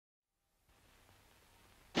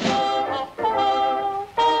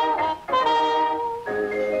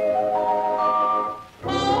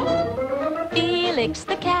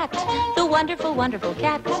wonderful, wonderful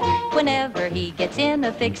cat. Whenever he gets in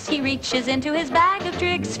a fix, he reaches into his bag of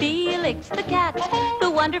tricks. Felix the cat, the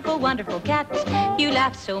wonderful, wonderful cat. You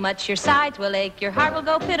laugh so much your sides will ache, your heart will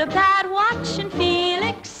go pit-a-pat. Watching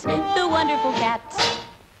Felix, the wonderful cat.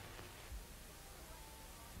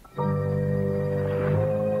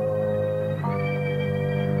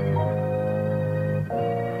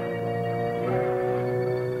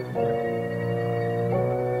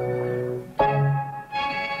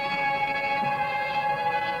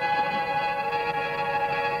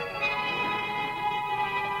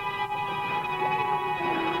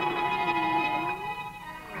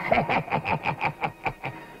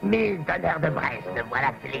 Mille tonnerres de Brest,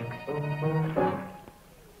 voilà Félix.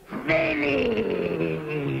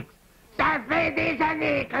 Félix! Ça fait des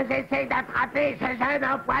années que j'essaie d'attraper ce jeune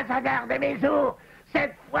empoisonneur de mes os.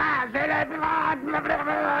 Cette fois, je le brode.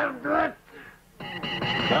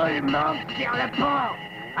 Tout le monde sur le pont.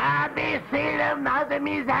 Abaissez le mât de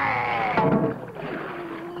misère.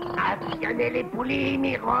 Actionnez les poulies,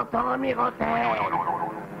 mirontons, miroteurs.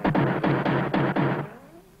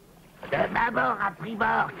 De bâbord à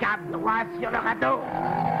tribord, cap droit sur le radeau.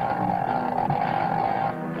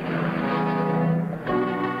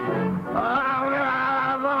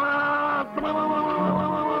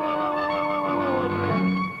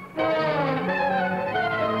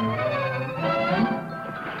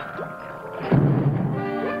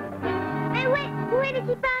 Mais où est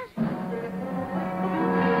l'équipage?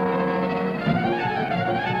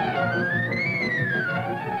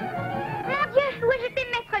 Mon Dieu, où ai-je pu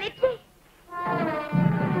mettre les pieds?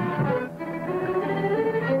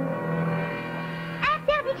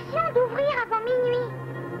 Interdiction d'ouvrir avant minuit.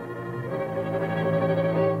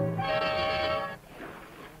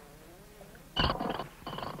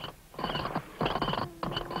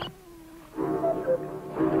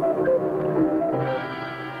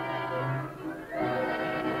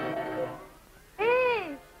 Hé,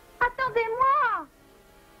 attendez-moi.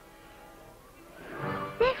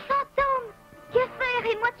 Des fantômes. Que faire?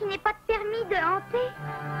 Et moi qui n'ai pas de permis de hanter?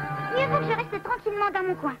 Mieux vaut que je reste tranquillement dans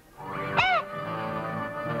mon coin. Hé!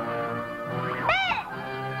 Hé!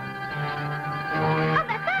 Oh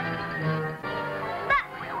bah ça! Bah!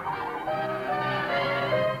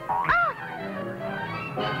 Oh!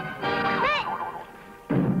 Hé!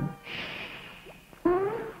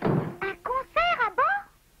 Un concert à bord?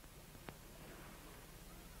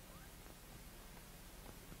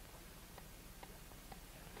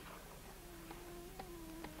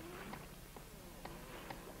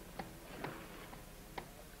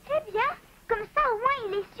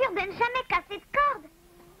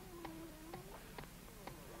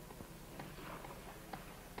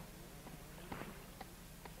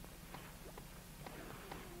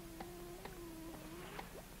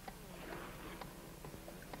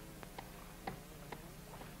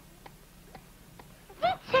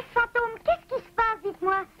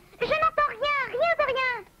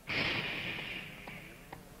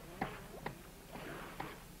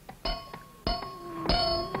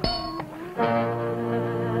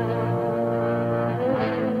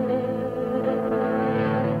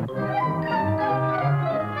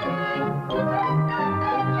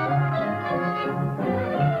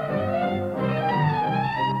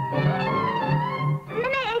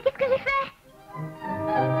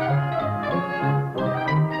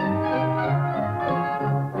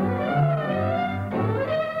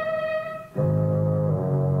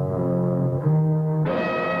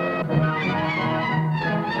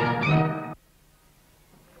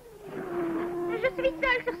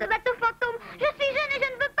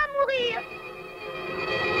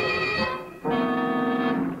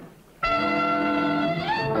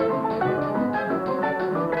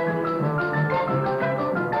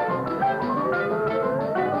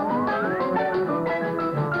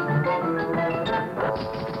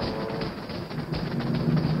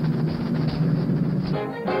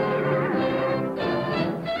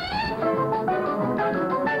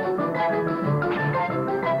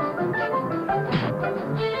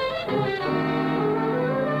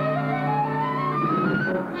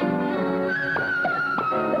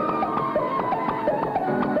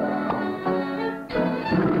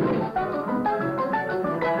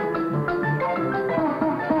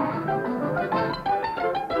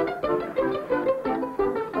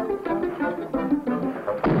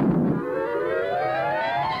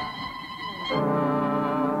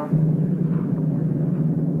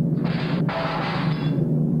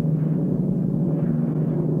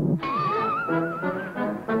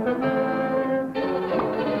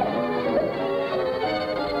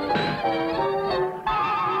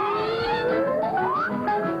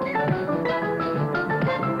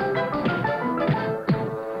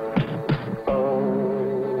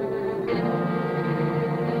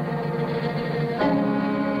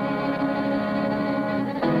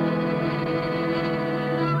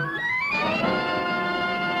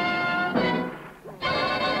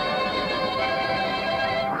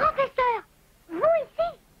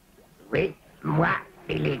 Oui, moi,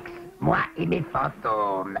 Félix. Moi et mes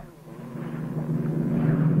fantômes.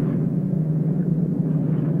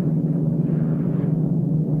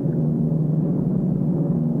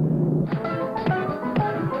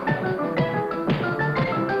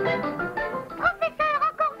 Professeur,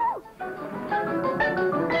 encore vous!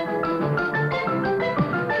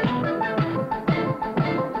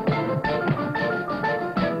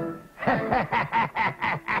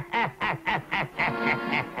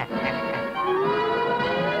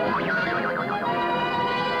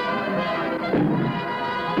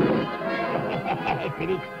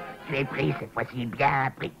 Félix, tu es pris cette fois-ci,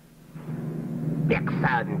 bien pris.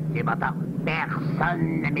 Personne, tu m'entends?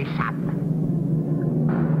 Personne ne m'échappe.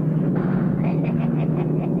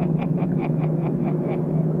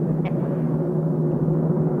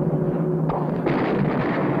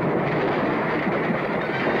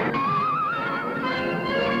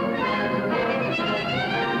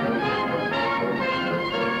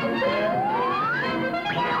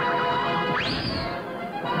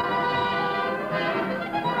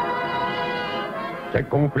 C'est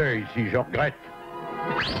complet ici, je regrette.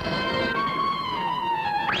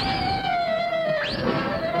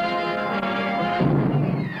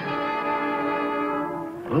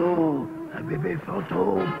 Oh, un bébé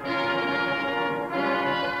fantôme.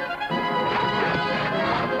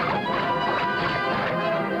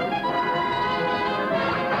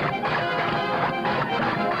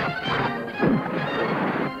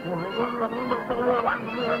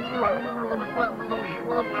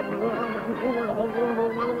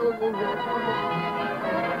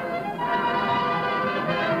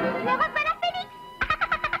 Le revoilà!